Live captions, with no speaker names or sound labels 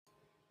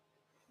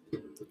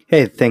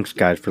Hey, thanks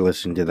guys for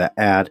listening to that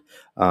ad.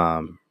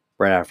 Right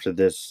after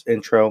this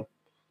intro,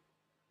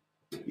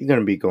 you're going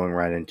to be going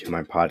right into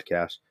my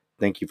podcast.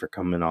 Thank you for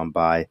coming on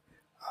by.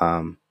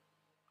 Um,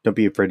 don't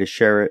be afraid to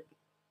share it.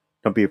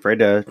 Don't be afraid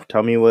to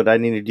tell me what I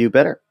need to do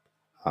better.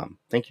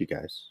 Thank you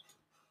guys.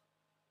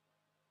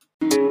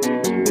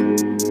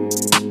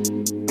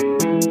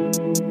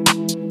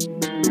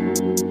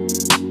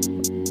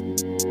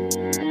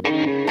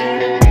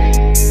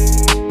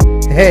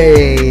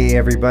 Hey,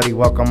 everybody,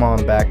 welcome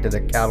on back to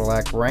the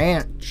Cadillac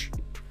Ranch.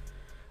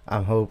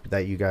 I hope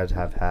that you guys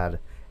have had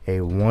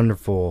a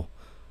wonderful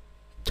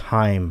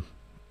time.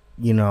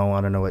 I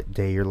don't know what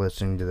day you're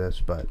listening to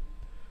this, but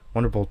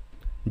wonderful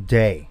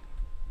day.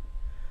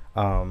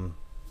 I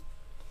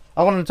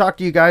wanted to talk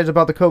to you guys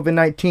about the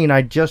COVID-19.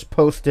 I just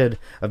posted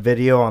a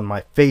video on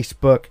my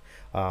Facebook,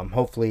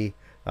 hopefully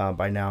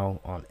by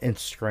now on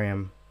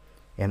Instagram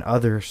and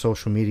other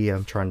social media.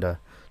 I'm trying to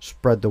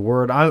spread the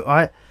word.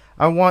 I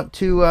want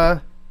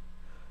to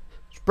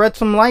spread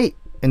some light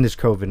in this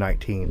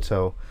COVID-19.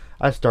 So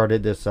I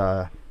started this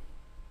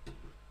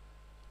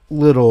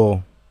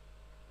little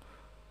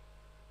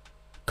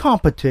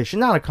competition,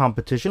 not a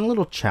competition, a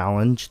little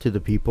challenge to the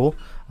people.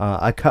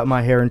 I cut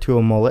my hair into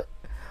a mullet.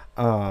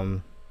 My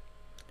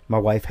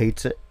wife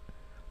hates it,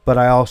 but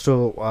I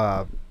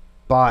also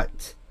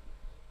bought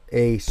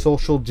a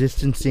social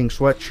distancing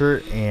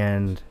sweatshirt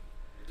and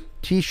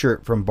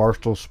t-shirt from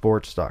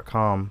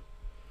barstoolsports.com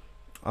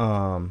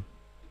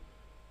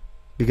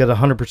because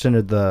 100%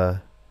 of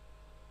the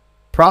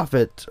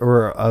profit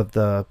or of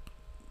the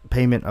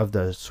payment of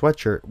the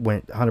sweatshirt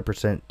went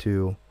 100%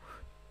 to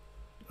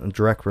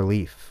direct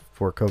relief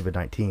for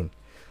COVID-19.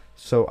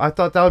 So I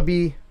thought that would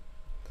be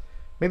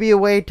maybe a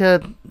way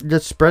to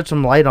just spread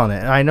some light on it.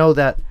 And I know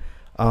that,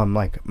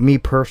 like me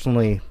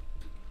personally,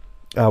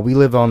 we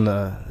live on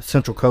the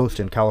Central Coast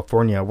in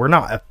California. We're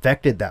not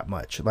affected that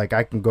much. Like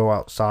I can go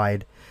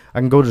outside, I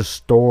can go to the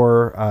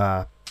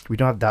store. We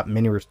don't have that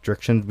many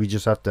restrictions. We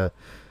just have to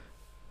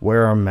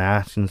wear our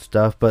masks and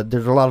stuff. But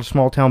there's a lot of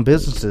small town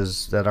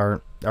businesses that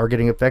are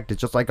getting affected,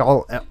 just like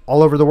all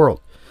over the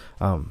world.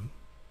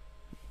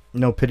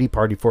 No pity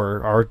party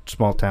for our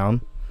small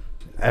town.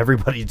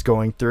 Everybody's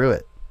going through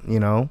it,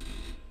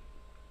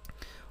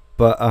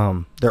 But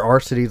there are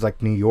cities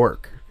like New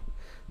York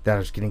that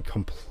is getting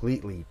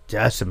completely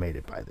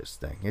decimated by this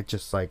thing. It's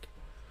just like,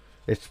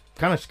 it's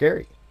kind of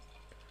scary.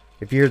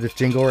 If you hear this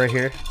jingle right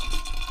here,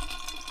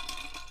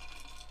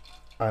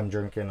 I'm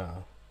drinking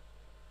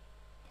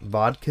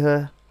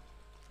vodka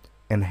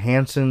and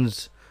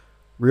Hanson's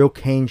real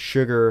cane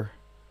sugar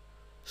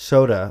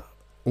soda,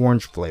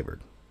 orange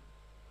flavored.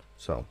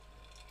 So,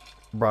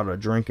 brought a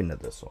drink into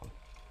this one.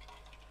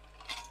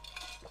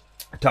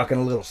 Talking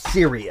a little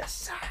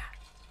serious.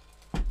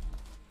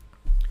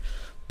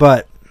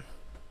 But,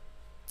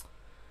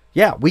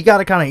 yeah, we got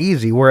it kind of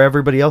easy where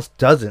everybody else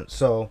doesn't.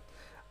 So,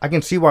 I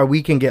can see why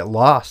we can get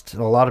lost.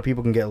 A lot of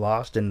people can get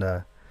lost in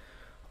the,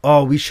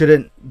 oh, we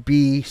shouldn't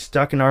be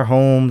stuck in our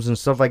homes and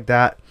stuff like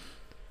that.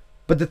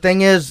 But the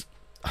thing is,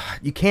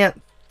 you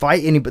can't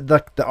fight anybody.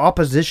 The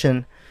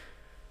opposition,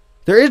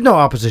 there is no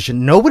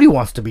opposition. Nobody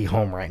wants to be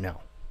home right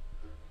now.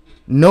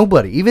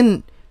 Nobody.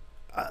 Even,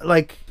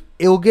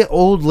 it will get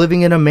old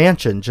living in a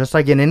mansion, just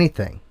like in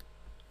anything.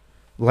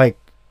 Like,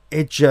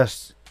 it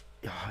just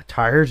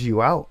tires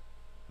you out.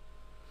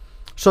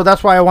 So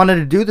that's why I wanted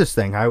to do this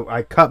thing.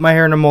 I cut my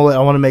hair in a mullet.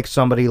 I want to make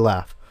somebody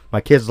laugh. My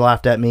kids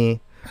laughed at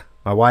me.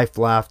 My wife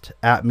laughed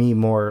at me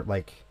more,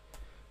 like,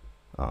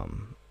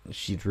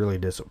 she's really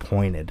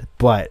disappointed.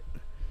 But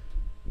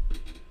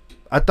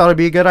I thought it'd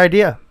be a good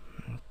idea.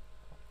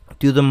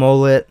 Do the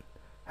mullet.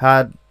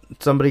 Had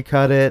somebody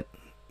cut it.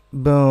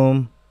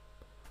 Boom.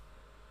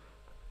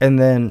 And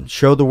then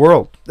show the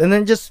world. And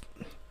then just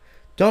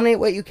donate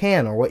what you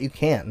can or what you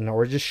can't.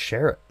 Or just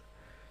share it.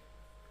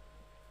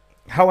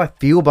 How I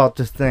feel about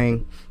this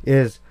thing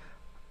is,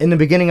 in the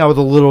beginning I was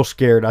a little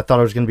scared. I thought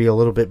it was going to be a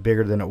little bit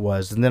bigger than it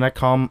was. And then it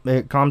calmed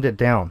it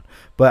down.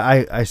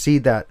 But I see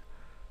that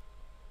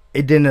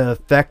it didn't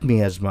affect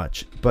me as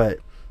much. But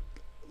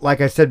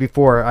like I said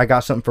before, I got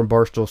something from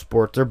Barstool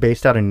Sports. They're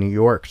based out in New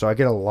York. So I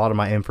get a lot of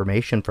my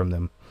information from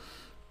them.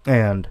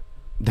 And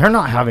they're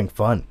not having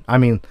fun. I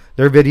mean,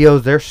 their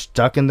videos, they're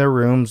stuck in their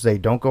rooms. They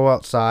don't go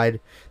outside.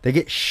 They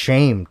get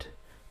shamed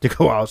to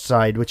go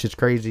outside, which is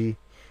crazy.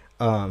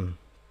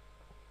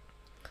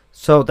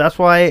 So that's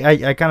why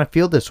I kind of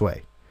feel this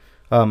way.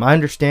 I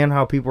understand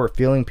how people are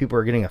feeling. People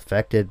are getting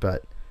affected,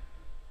 but,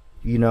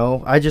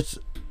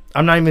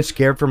 I'm not even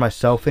scared for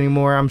myself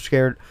anymore. I'm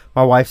scared.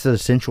 My wife's an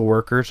essential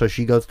worker, so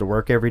she goes to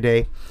work every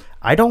day.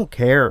 I don't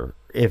care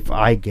if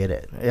I get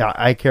it.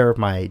 I care if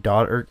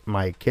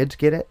my kids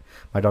get it.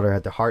 My daughter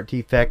had the heart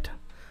defect.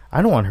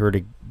 I don't want her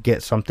to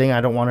get something. I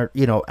don't want her,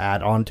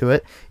 add on to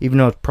it, even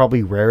though it's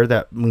probably rare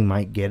that we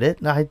might get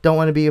it. I don't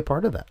want to be a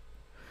part of that.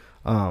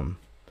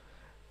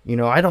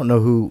 I don't know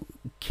who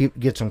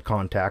gets in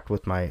contact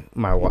with my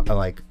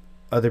like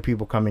other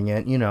people coming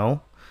in,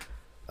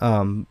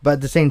 but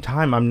at the same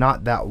time, I'm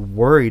not that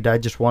worried. I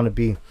just want to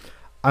be,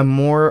 I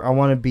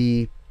want to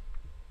be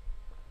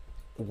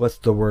what's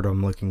the word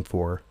I'm looking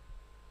for?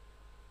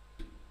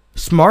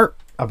 Smart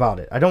about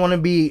it. I don't want to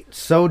be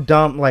so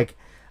dumb. Like,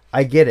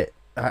 I get it.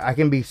 I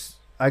can be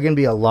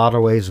a lot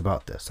of ways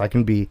about this. I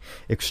can be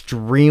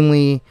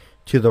extremely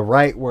to the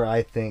right where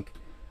I think,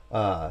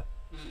 or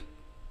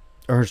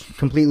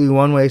completely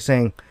one way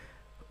saying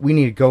we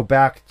need to go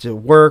back to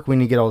work. We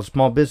need to get all the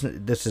small business.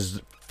 This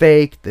is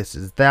fake. This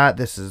is that.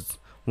 This is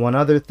one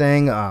other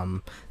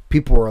thing.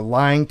 People are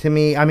lying to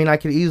me. I mean, I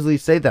could easily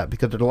say that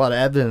because there's a lot of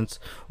evidence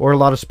or a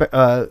lot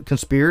of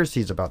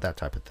conspiracies about that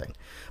type of thing.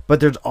 But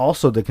there's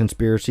also the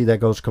conspiracy that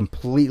goes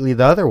completely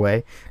the other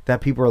way,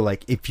 that people are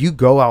like, if you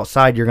go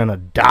outside, you're going to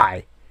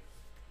die.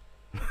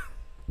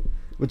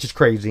 Which is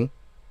crazy.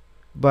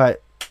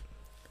 But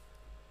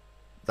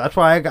that's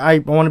why I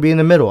want to be in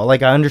the middle.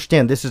 Like, I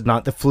understand this is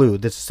not the flu.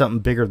 This is something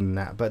bigger than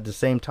that. But at the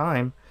same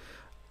time,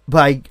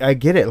 but I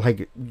get it. Like,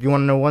 you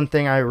want to know one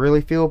thing I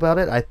really feel about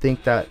it? I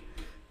think that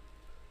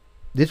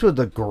this was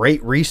a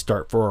great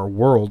restart for our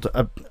world,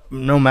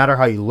 no matter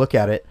how you look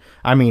at it.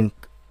 I mean,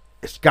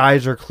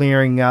 skies are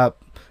clearing up.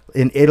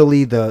 In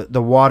Italy, the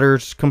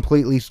water's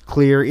completely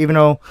clear, even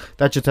though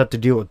that just have to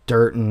deal with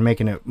dirt and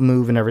making it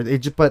move and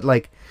everything. But,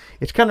 like,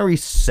 it's kind of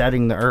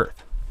resetting the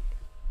earth.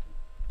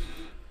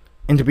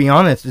 And to be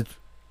honest, it's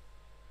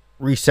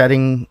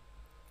resetting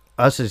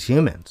us as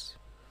humans.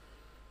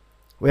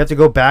 We have to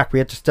go back. We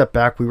have to step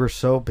back. We were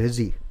so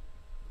busy.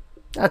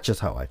 That's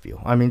just how I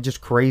feel. I mean,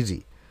 just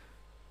crazy.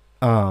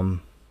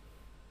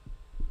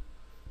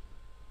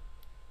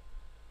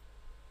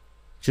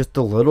 Just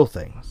the little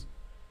things.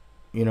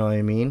 You know what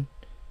I mean?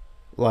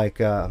 Like,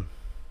 you know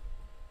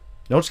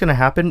what's going to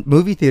happen?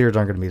 Movie theaters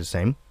aren't going to be the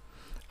same.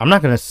 I'm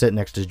not going to sit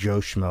next to Joe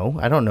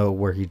Schmo. I don't know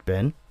where he's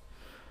been.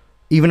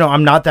 Even though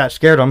I'm not that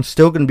scared, I'm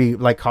still going to be,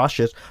 like,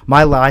 cautious.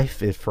 My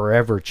life is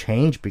forever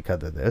changed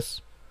because of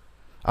this.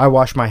 I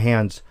wash my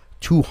hands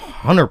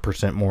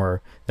 200%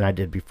 more than I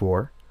did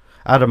before.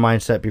 I had a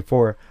mindset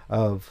before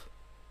of,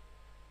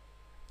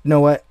 you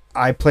know what?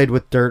 I played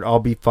with dirt. I'll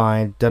be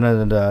fine.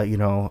 Da-da-da-da. You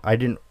know, I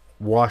didn't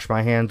wash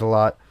my hands a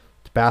lot.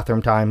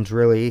 Bathroom times,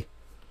 really.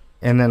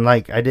 And then,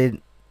 like, I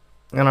don't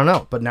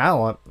know. But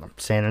now I'm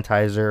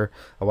sanitizer.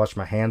 I wash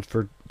my hands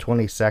for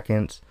 20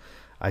 seconds.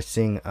 I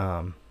sing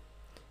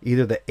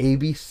either the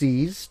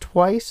ABCs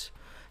twice,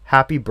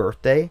 Happy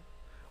Birthday,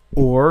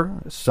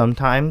 or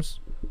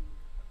sometimes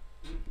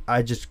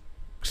I just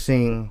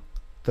sing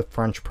the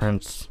French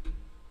Prince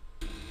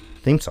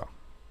theme song.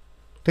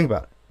 Think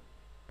about it.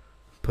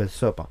 Put the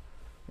soap on.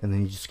 And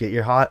then you just get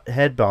your hot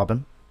head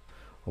bobbing.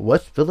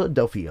 West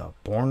Philadelphia,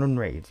 born and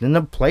raised. In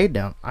the play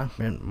down. I've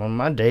been on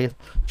my day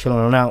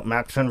chilling out,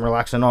 maxing,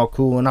 relaxing, all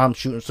cool, and I'm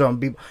shooting some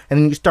people. And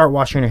then you start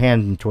washing your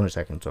hands in 20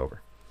 seconds over.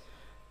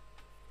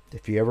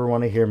 If you ever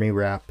want to hear me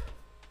rap,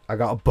 I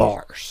got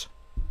bars.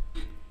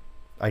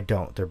 I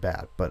don't. They're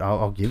bad. But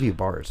I'll give you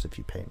bars if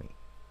you pay me.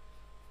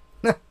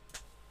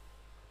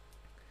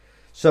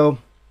 So,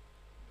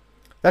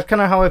 that's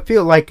kind of how I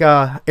feel. Like,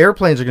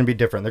 airplanes are going to be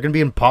different. They're going to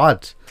be in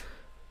pods.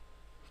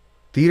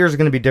 Theaters are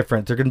going to be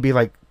different. They're going to be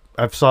like,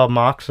 I've saw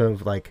mocks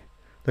of, like,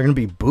 they're going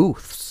to be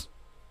booths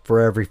for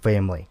every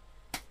family.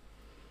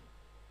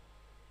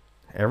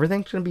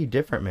 Everything's going to be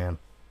different, man.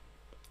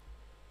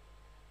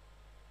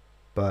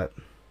 But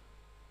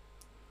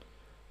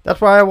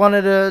that's why I'm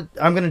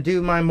going to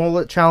do my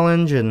mullet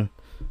challenge, and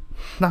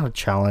not a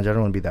challenge. I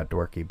don't want to be that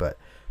dorky, but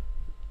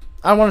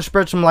I want to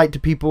spread some light to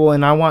people,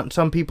 and I want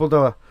some people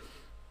to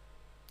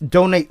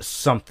donate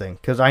something,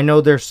 because I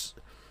know there's,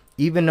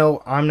 even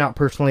though I'm not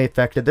personally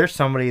affected, there's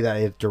somebody that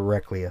is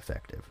directly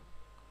effective.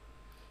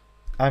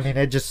 I mean,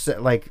 it just,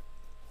 like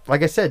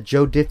I said,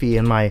 Joe Diffie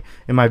in my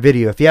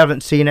video. If you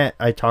haven't seen it,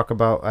 I try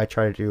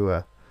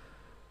to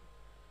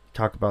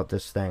talk about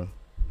this thing.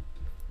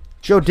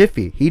 Joe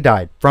Diffie, he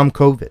died from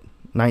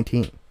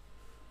COVID-19.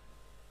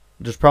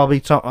 There's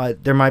probably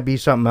there might be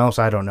something else,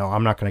 I don't know.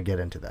 I'm not going to get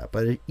into that,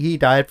 but he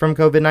died from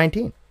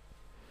COVID-19.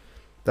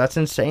 That's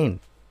insane.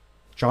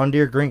 John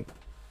Deere Green.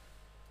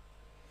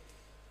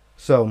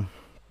 So,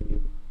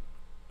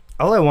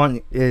 all I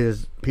want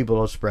is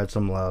people to spread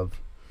some love.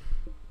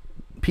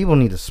 People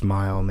need to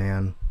smile,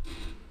 man.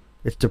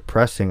 It's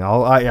depressing.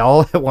 All I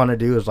want to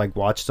do is, like,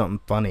 watch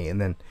something funny,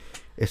 and then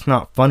it's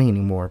not funny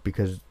anymore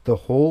because the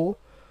whole,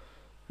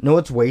 no,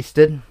 it's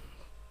wasted.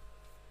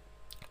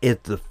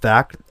 It's the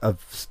fact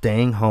of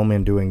staying home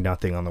and doing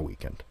nothing on the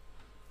weekend,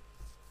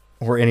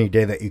 or any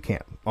day that you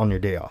can on your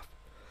day off.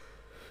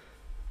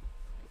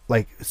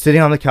 Like,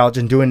 sitting on the couch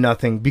and doing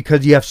nothing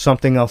because you have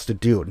something else to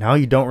do. Now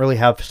you don't really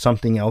have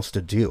something else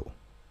to do.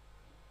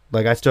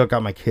 Like, I still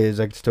got my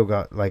kids. I still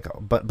got, like,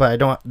 but I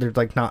don't, there's,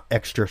 like, not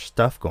extra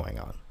stuff going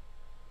on.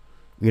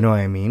 You know what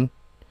I mean?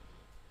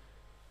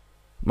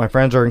 My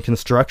friends are in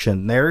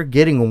construction. They're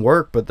getting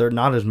work, but they're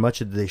not as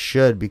much as they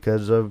should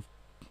because of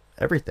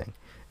everything.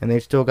 And they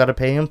still got to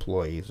pay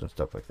employees and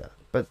stuff like that.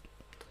 But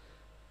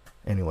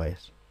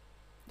anyways,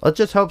 let's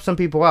just help some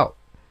people out.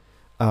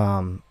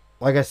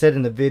 Like I said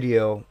in the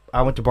video,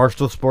 I went to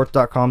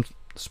barstoolsports.com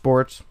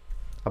sports.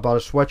 I bought a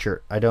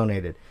sweatshirt. I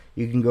donated.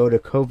 You can go to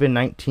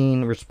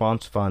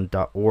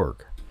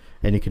COVID-19responsefund.org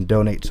and you can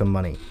donate some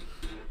money.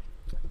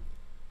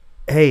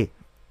 Hey,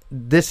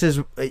 this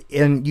is,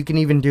 and you can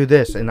even do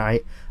this, and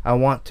I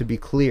want to be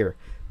clear.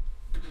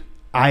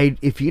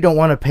 If you don't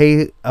want to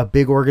pay a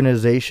big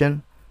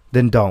organization,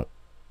 then don't.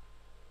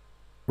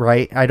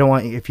 Right? I don't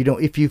want,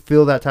 if you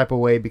feel that type of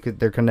way because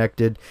they're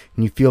connected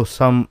and you feel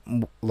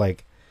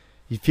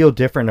you feel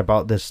different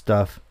about this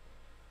stuff,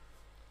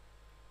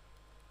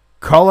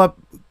 call up,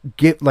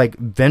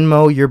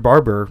 Venmo your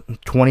barber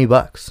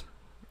 $20.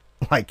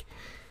 Like,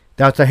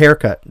 that's a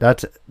haircut.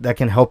 That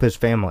can help his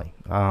family.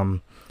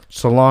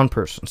 Salon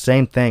person,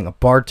 same thing. A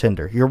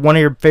bartender, you're one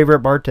of your favorite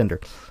bartender,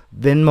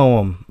 Venmo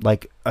them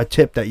like a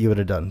tip that you would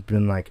have done.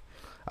 Been like,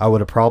 I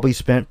would have probably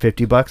spent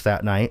 $50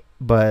 that night,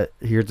 but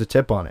here's a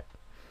tip on it.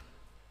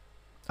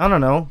 I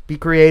don't know. Be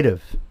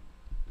creative,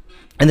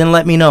 and then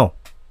let me know.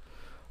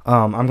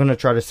 I'm gonna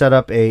try to set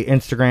up a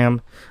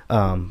Instagram.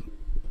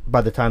 By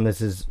the time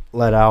this is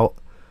let out,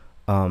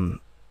 I'm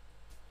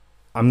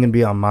gonna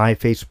be on my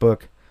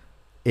Facebook.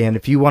 And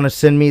if you want to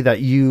send me that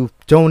you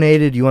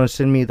donated, you want to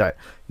send me that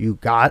you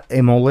got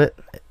a mullet,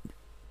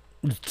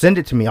 send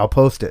it to me. I'll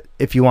post it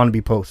if you want to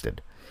be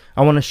posted.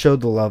 I want to show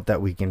the love that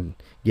we can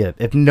give.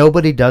 If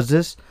nobody does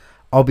this,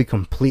 I'll be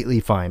completely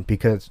fine,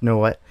 because you know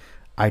what?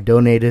 I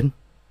donated,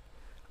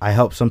 I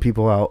helped some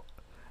people out,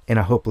 and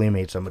I hopefully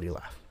made somebody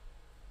laugh.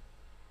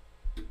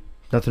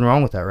 Nothing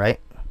wrong with that,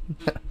 right?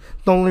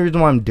 The only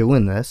reason why I'm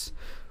doing this,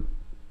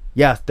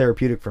 yeah, it's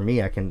therapeutic for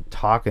me. I can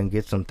talk and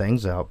get some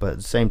things out, but at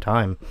the same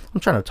time, I'm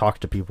trying to talk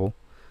to people,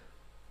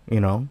 you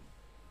know.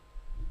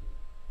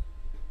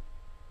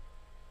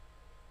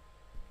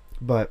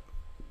 But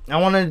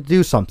I wanted to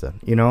do something,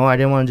 you know. I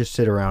didn't want to just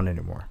sit around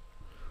anymore.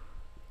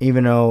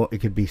 Even though it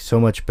could be so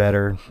much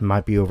better,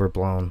 might be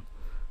overblown.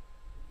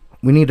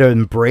 We need to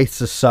embrace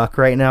the suck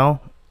right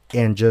now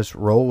and just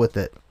roll with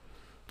it.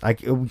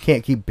 We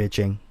can't keep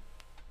bitching.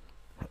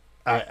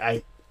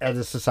 As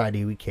a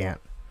society, we can't.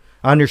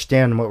 I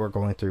understand what we're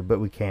going through,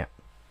 but we can't.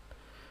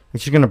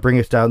 It's just going to bring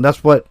us down.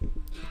 That's what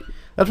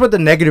the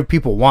negative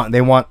people want. They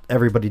want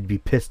everybody to be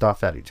pissed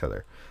off at each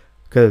other.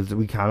 Because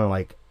we kind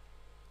of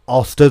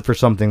all stood for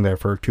something there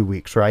for 2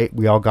 weeks, right?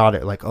 We all got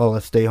it. Like, oh,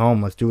 let's stay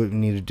home. Let's do what we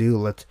need to do.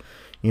 Let's,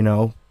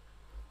 Oh,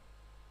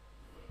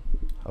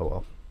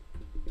 well.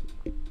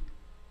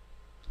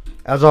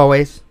 As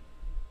always,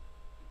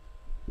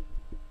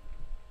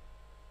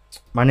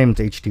 my name is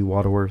H.D.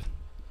 Waterworth.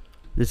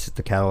 This is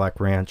the Cadillac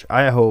Ranch.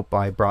 I hope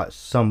I brought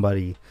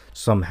somebody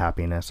some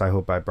happiness. I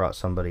hope I brought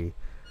somebody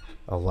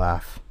a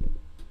laugh.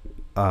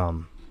 I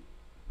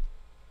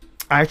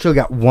actually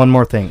got one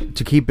more thing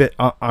to keep it.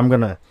 I'm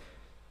going to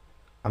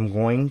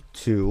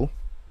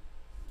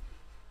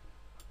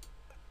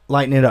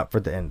lighten it up for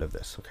the end of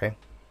this. Okay.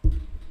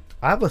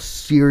 I have a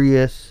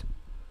serious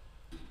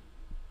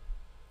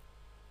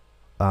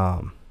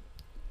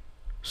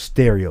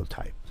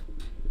stereotype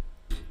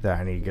that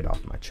I need to get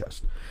off my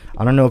chest.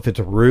 I don't know if it's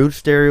a rude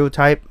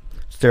stereotype.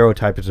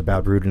 Stereotype is a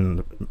bad word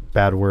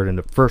in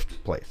the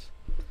first place.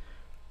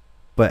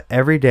 But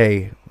every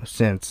day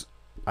since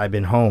I've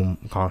been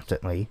home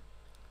constantly,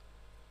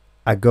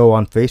 I go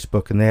on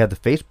Facebook and they have the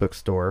Facebook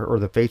store or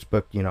the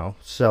Facebook,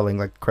 selling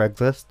like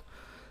Craigslist.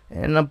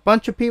 And a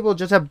bunch of people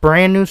just have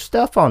brand new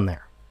stuff on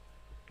there.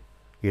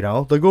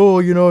 Like, oh,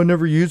 I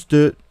never used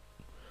it,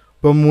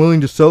 but I'm willing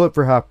to sell it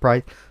for half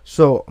price.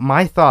 So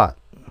my thought,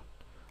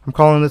 I'm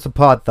calling this a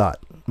pod thought.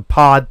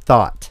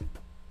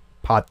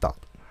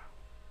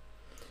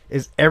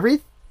 Is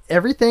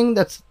everything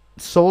that's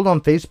sold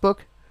on Facebook,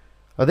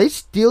 are they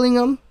stealing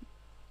them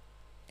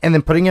and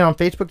then putting it on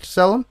Facebook to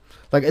sell them?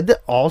 Like, is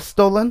it all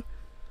stolen?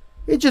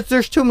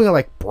 There's too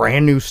many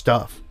brand new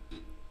stuff.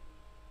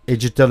 It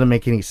just doesn't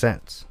make any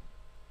sense.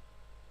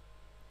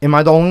 Am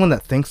I the only one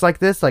that thinks like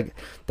this?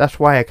 That's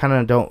why I kind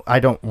of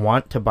don't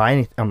want to buy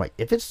anything. I'm like,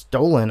 if it's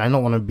stolen, I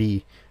don't want to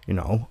be,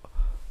 an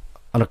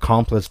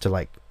accomplice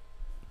to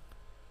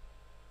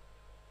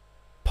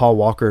Paul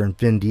Walker and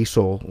Vin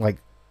Diesel,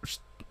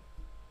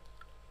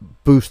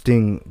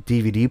 boosting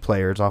DVD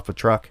players off a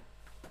truck.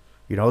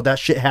 That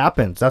shit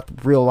happens. That's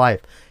real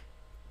life.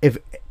 If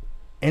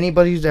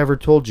anybody's ever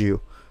told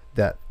you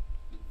that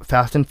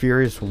Fast and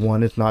Furious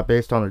 1 is not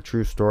based on a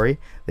true story,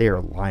 they are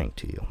lying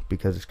to you,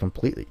 because it's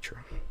completely true.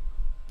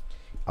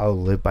 I'll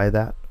live by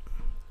that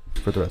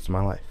for the rest of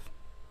my life.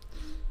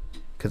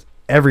 Because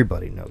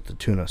everybody knows the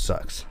tuna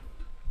sucks.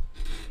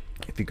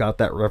 If you got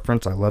that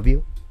reference, I love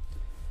you.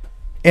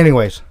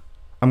 Anyways,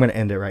 I'm going to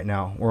end it right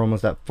now. We're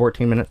almost at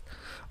 14 minutes.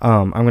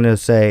 I'm going to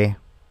say,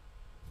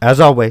 as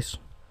always,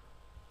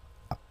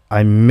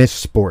 I miss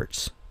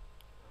sports.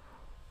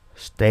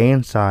 Stay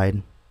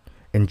inside.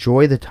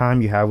 Enjoy the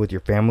time you have with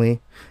your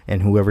family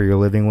and whoever you're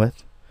living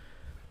with.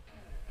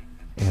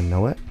 And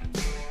know what?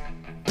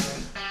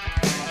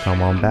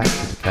 Come on back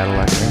to the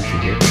Cadillac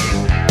Ranch here.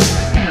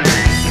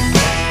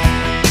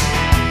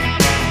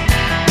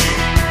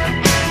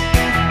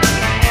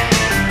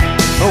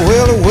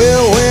 Well, the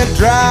well went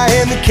dry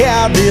and the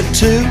cow did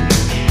too.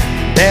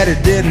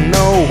 Daddy didn't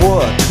know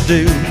what to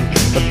do.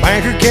 The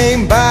banker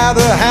came by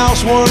the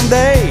house one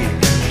day,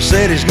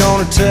 said he's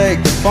gonna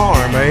take the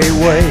farm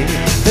away.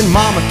 Then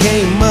Mama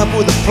came up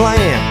with a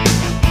plan.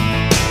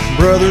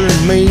 Brother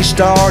and me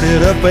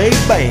started up a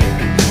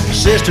band.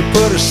 Sister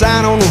put a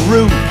sign on the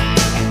roof.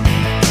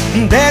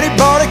 Daddy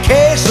bought a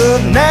case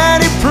of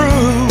 90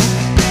 proof.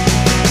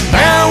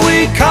 Now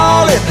we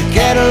call it the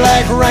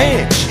Cadillac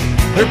Ranch.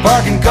 They're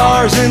parking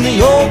cars in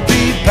the old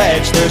pea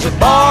patch. There's a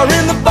bar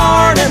in the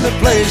barn and the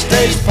place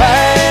stays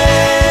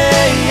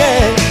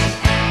packed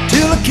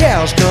till the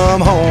cows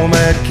come home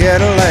at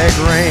Cadillac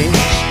Ranch.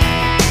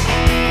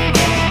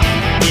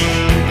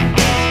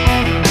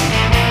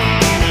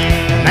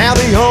 Now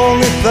the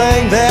only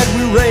thing that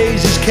we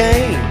raise is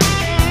cane.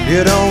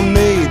 You don't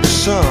need the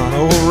sun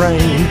or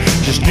rain,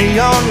 just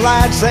neon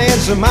lights and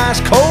some ice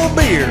cold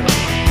beer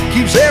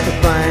keeps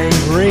everything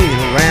green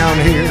around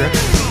here.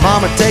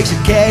 Mama takes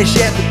the cash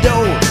at the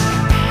door.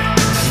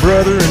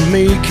 Brother and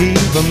me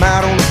keep them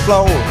out on the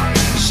floor.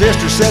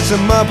 Sister sets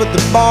them up at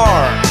the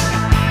bar.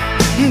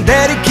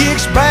 Daddy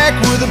kicks back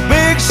with a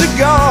big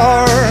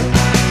cigar.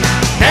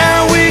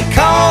 Now we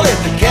call it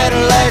the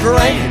Cadillac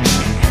Ranch.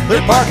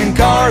 They're parking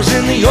cars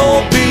in the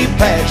old pea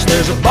patch.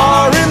 There's a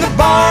bar in the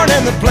barn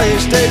and the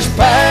place stays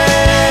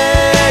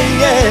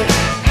packed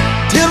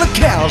till the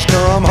cows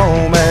come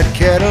home at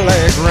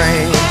Cadillac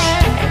Ranch.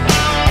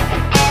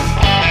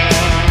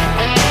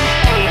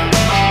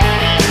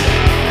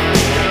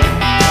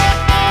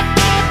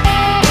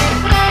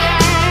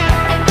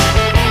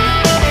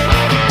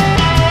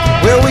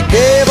 Well, we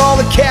gave all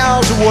the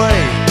cows away,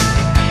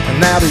 and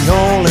now the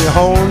only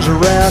horns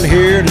around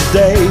here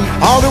today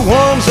are the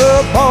ones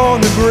up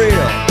on the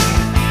grill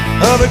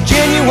of a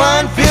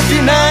genuine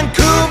 59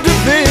 Coupe de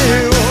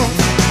Ville.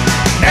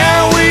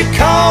 Now we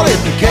call it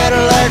the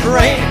Cadillac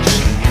Ranch.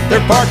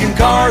 They're parking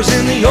cars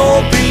in the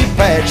old pea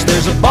patch.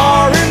 There's a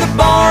bar in the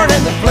barn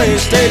and the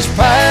place stays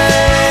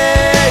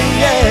packed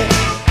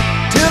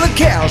till the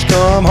cows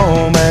come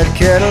home at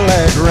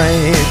Cadillac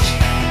Ranch.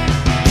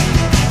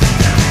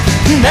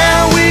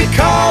 Now we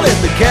call it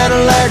the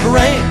Cadillac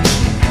Ranch.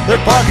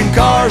 They're parking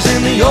cars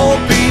in the old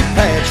pea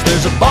patch.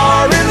 There's a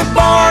bar in the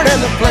barn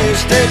and the place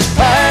stays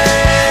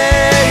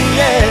packed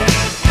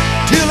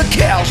till the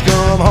cows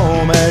come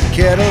home at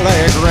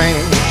Cadillac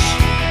Ranch.